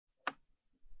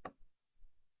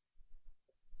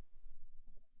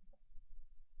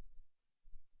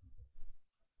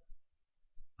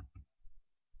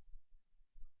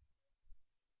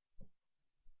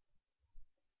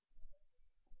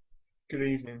Good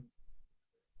evening,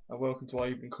 and welcome to our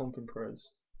evening Compline prayers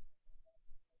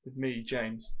with me,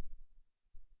 James.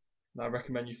 And I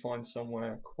recommend you find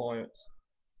somewhere quiet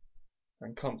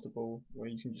and comfortable where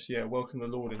you can just welcome the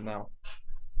Lord in now.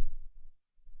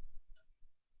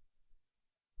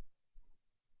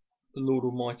 The Lord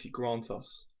Almighty grant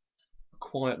us a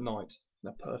quiet night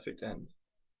and a perfect end.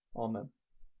 Amen.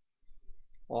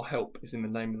 Our help is in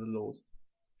the name of the Lord,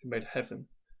 who made heaven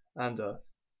and earth.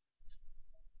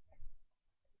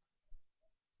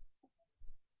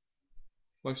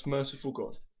 Most merciful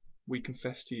God, we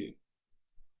confess to you,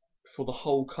 before the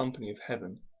whole company of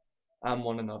heaven and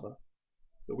one another,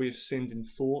 that we have sinned in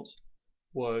thought,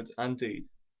 word and deed,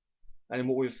 and in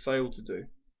what we have failed to do.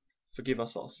 Forgive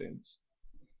us our sins,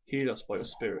 heal us by your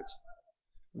Spirit,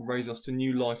 and raise us to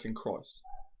new life in Christ.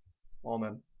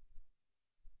 Amen.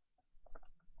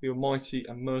 The Almighty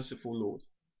and merciful Lord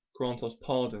grant us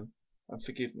pardon and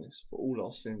forgiveness for all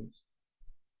our sins,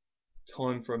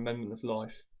 time for amendment of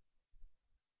life,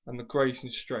 and the grace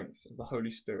and strength of the Holy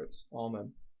Spirit.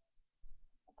 Amen.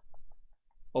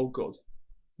 O God,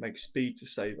 make speed to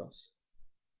save us.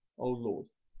 O Lord,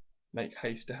 make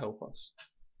haste to help us.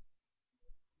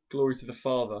 Glory to the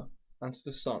Father, and to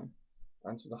the Son,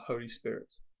 and to the Holy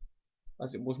Spirit,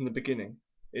 as it was in the beginning,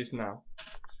 is now,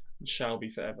 and shall be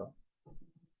forever.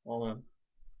 Amen.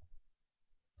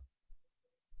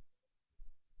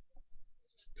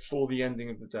 Before the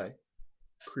ending of the day,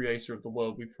 Creator of the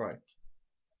world, we pray,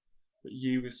 that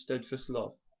you with steadfast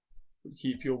love would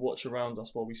keep your watch around us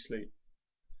while we sleep.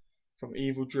 From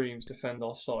evil dreams defend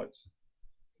our sight,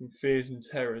 from fears and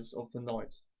terrors of the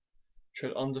night,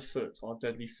 tread underfoot our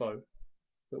deadly foe,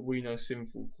 that we no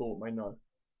sinful thought may know.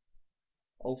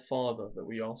 O Father, that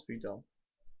we ask be done,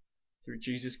 through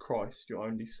Jesus Christ, your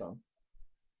only Son,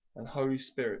 and Holy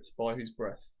Spirit, by whose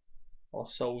breath our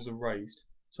souls are raised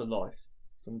to life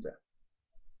from death.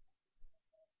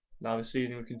 Now this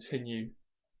evening we continue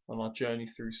on our journey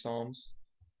through Psalms.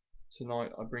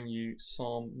 Tonight I bring you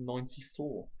Psalm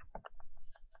 94.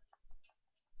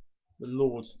 The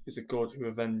Lord is a God who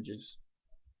avenges.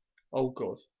 O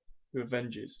God, who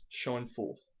avenges, shine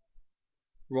forth.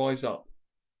 Rise up,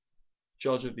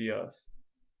 Judge of the earth.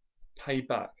 Pay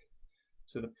back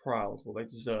to the proud what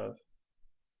they deserve.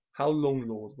 How long,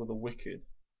 Lord, will the wicked?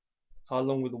 How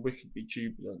long will the wicked be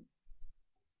jubilant?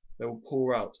 They will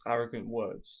pour out arrogant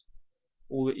words.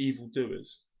 All the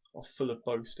evildoers are full of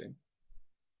boasting.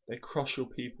 They crush your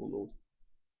people, Lord.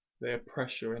 They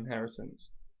oppress your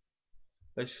inheritance.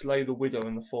 They slay the widow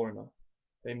and the foreigner.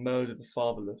 They murder the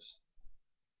fatherless.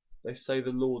 They say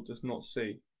the Lord does not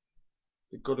see.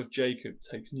 The God of Jacob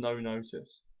takes no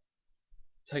notice.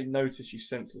 Take notice, you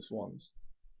senseless ones,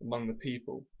 among the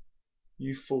people.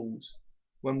 You fools,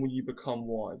 when will you become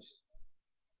wise?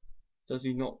 Does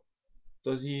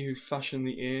he who fashioned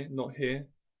the ear not hear?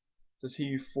 Does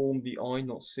he who formed the eye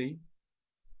not see?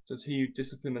 Does he who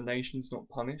disciplined the nations not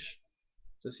punish?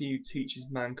 Does he who teaches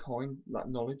mankind lack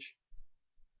knowledge?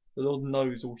 The Lord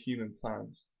knows all human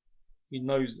plans. He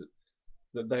knows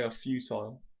that they are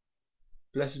futile.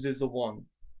 Blessed is the one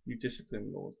you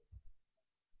discipline, Lord,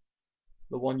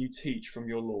 the one you teach from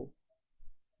your law.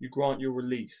 You grant your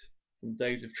relief from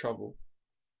days of trouble,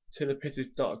 till a pit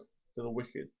is dug for the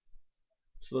wicked.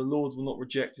 For the Lord will not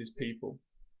reject his people.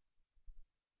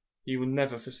 He will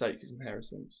never forsake his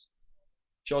inheritance.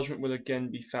 Judgment will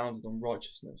again be founded on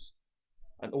righteousness,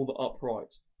 and all the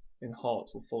upright in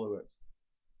heart will follow it.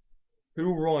 Who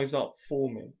will rise up for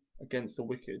me against the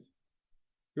wicked?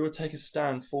 Who will take a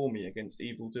stand for me against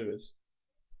evildoers?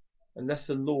 Unless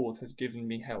the Lord has given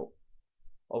me help,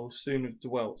 I will soon have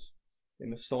dwelt in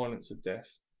the silence of death.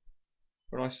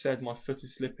 When I said my foot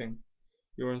is slipping,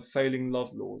 your unfailing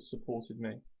love, Lord, supported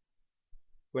me.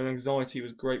 When anxiety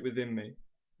was great within me,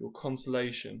 your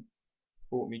consolation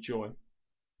brought me joy.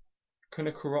 Can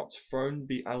a corrupt throne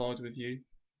be allied with you?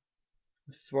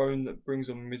 A throne that brings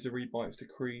on misery by its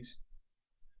decrees?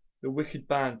 The wicked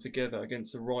band together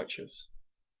against the righteous,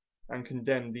 and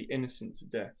condemn the innocent to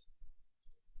death.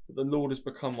 But the Lord has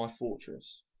become my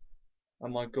fortress,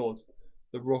 and my God,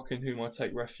 the rock in whom I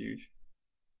take refuge.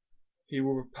 He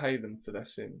will repay them for their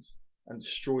sins, and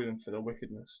destroy them for their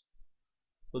wickedness.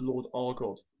 The Lord our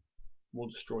God will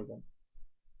destroy them.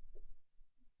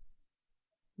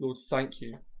 Lord, thank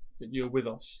you that you are with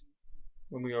us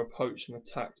when we are approached and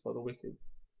attacked by the wicked.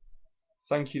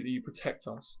 Thank you that you protect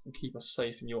us and keep us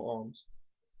safe in your arms.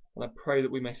 And I pray that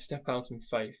we may step out in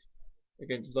faith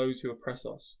against those who oppress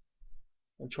us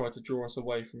and try to draw us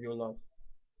away from your love.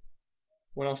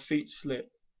 When our feet slip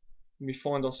and we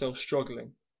find ourselves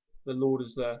struggling, the Lord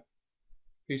is there.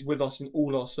 He is with us in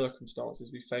all our circumstances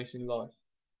we face in life.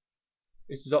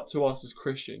 It is up to us as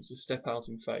Christians to step out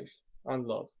in faith and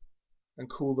love and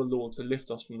call the Lord to lift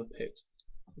us from the pit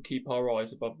and keep our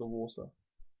eyes above the water.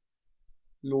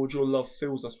 Lord, your love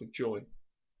fills us with joy.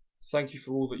 Thank you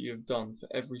for all that you have done for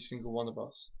every single one of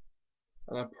us,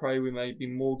 and I pray we may be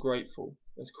more grateful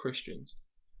as Christians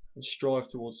and strive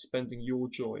towards spending your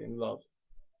joy and love,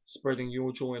 spreading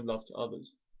your joy and love to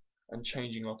others, and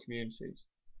changing our communities.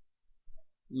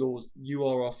 Lord, you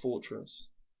are our fortress.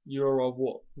 You are our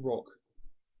rock,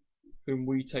 whom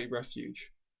we take refuge.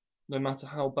 No matter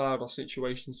how bad our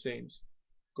situation seems,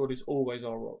 God is always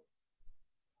our rock.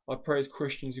 I pray as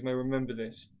Christians we may remember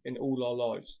this in all our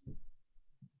lives.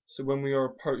 So when we are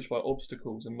approached by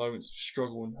obstacles and moments of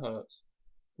struggle and hurt,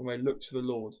 we may look to the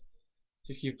Lord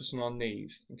to keep us on our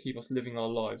knees and keep us living our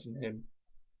lives in Him.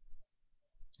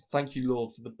 Thank you,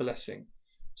 Lord, for the blessing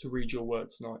to read your word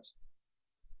tonight.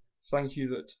 Thank you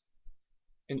that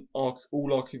in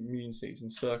all our communities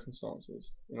and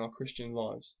circumstances in our Christian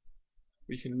lives,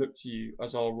 we can look to you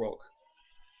as our rock,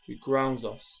 who grounds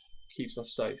us, keeps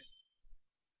us safe.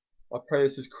 I pray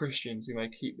that as Christians we may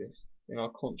keep this in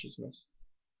our consciousness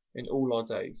in all our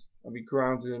days, and be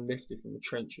grounded and lifted from the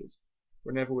trenches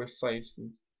whenever we're faced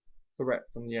with threat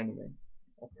from the enemy.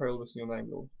 I pray all this in your name,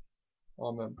 Lord.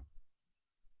 Amen.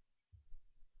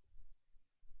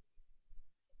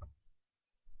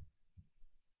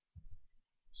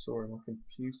 Sorry, my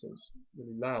computer's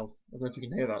really loud. I don't know if you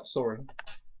can hear that, sorry.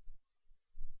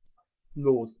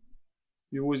 Lord,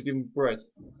 you've always given bread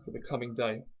for the coming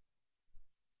day.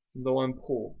 And though I'm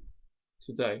poor,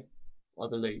 today I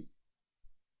believe.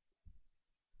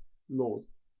 Lord,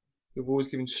 you've always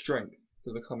given strength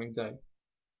for the coming day.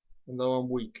 And though I'm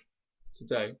weak,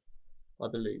 today I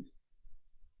believe.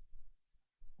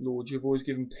 Lord, you've always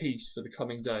given peace for the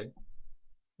coming day.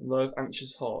 And though I have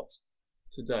anxious heart,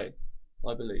 today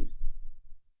I believe.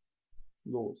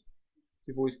 Lord,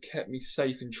 you've always kept me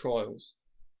safe in trials,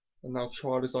 and now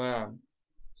tried as I am,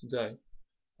 today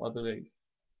I believe.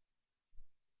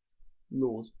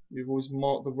 Lord, you've always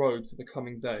marked the road for the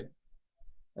coming day,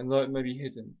 and though it may be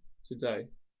hidden, today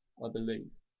I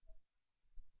believe.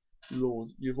 Lord,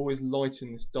 you've always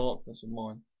lightened this darkness of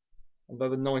mine, and though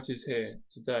the night is here,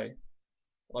 today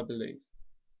I believe.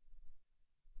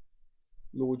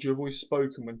 Lord, you have always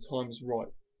spoken when time is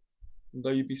ripe, and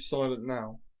though you be silent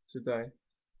now, today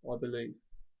I believe.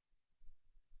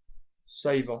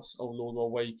 Save us, O Lord, while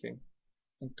waking,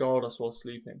 and guard us while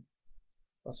sleeping,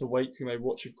 that awake we may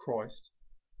watch with Christ,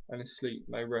 and asleep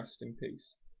may rest in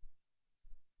peace.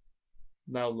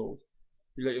 Now, Lord,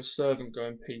 you let your servant go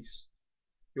in peace.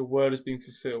 Your word has been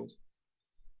fulfilled.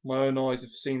 My own eyes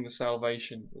have seen the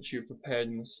salvation which you have prepared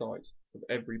in the sight of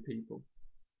every people,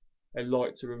 a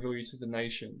light to reveal you to the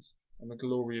nations, and the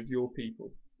glory of your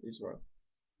people, Israel.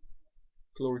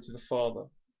 Glory to the Father,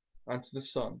 and to the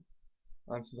Son,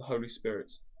 and to the Holy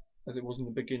Spirit, as it was in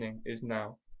the beginning, is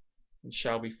now, and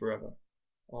shall be forever.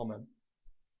 Amen.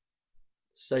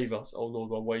 Save us, O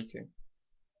Lord, while waking,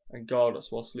 and guard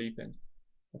us while sleeping,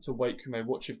 that awake we may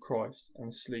watch with Christ, and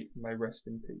asleep may rest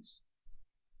in peace.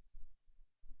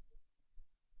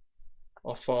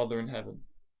 Our Father in heaven,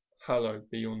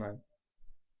 hallowed be your name.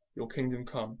 Your kingdom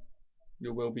come,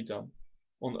 your will be done,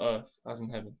 on earth as in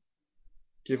heaven.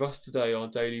 Give us today our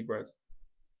daily bread.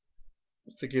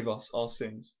 Forgive us our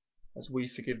sins, as we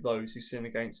forgive those who sin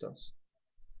against us.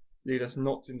 Lead us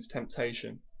not into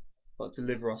temptation, but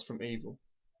deliver us from evil.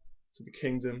 For the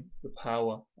kingdom, the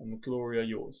power, and the glory are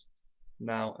yours,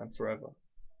 now and forever.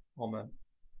 Amen.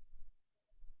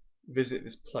 Visit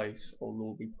this place, O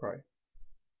Lord, we pray,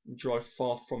 and drive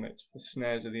far from it the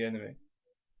snares of the enemy.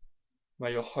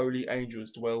 May your holy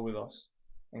angels dwell with us,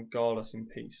 and guard us in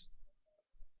peace.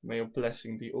 May your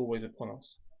blessing be always upon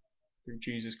us, through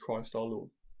Jesus Christ our Lord.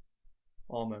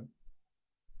 Amen.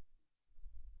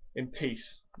 In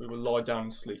peace we will lie down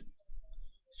and sleep.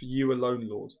 For you alone,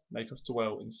 Lord, make us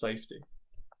dwell in safety.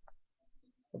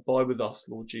 Abide with us,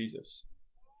 Lord Jesus.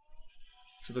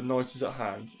 For the night is at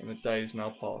hand, and the day is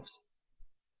now past.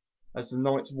 As the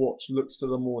night's watch looks to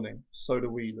the morning, so do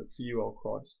we look for you, O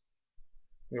Christ.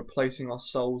 We are placing our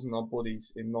souls and our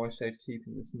bodies in thy safe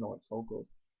keeping this night, O God.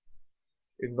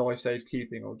 In thy safe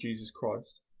keeping, O Jesus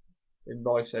Christ. In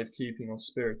thy safe keeping, O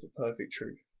Spirit of perfect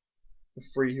truth. The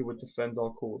three who would defend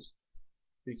our cause,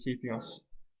 be keeping us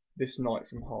this night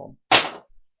from harm.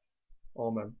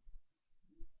 Amen.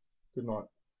 Good night.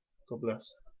 God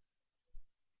bless.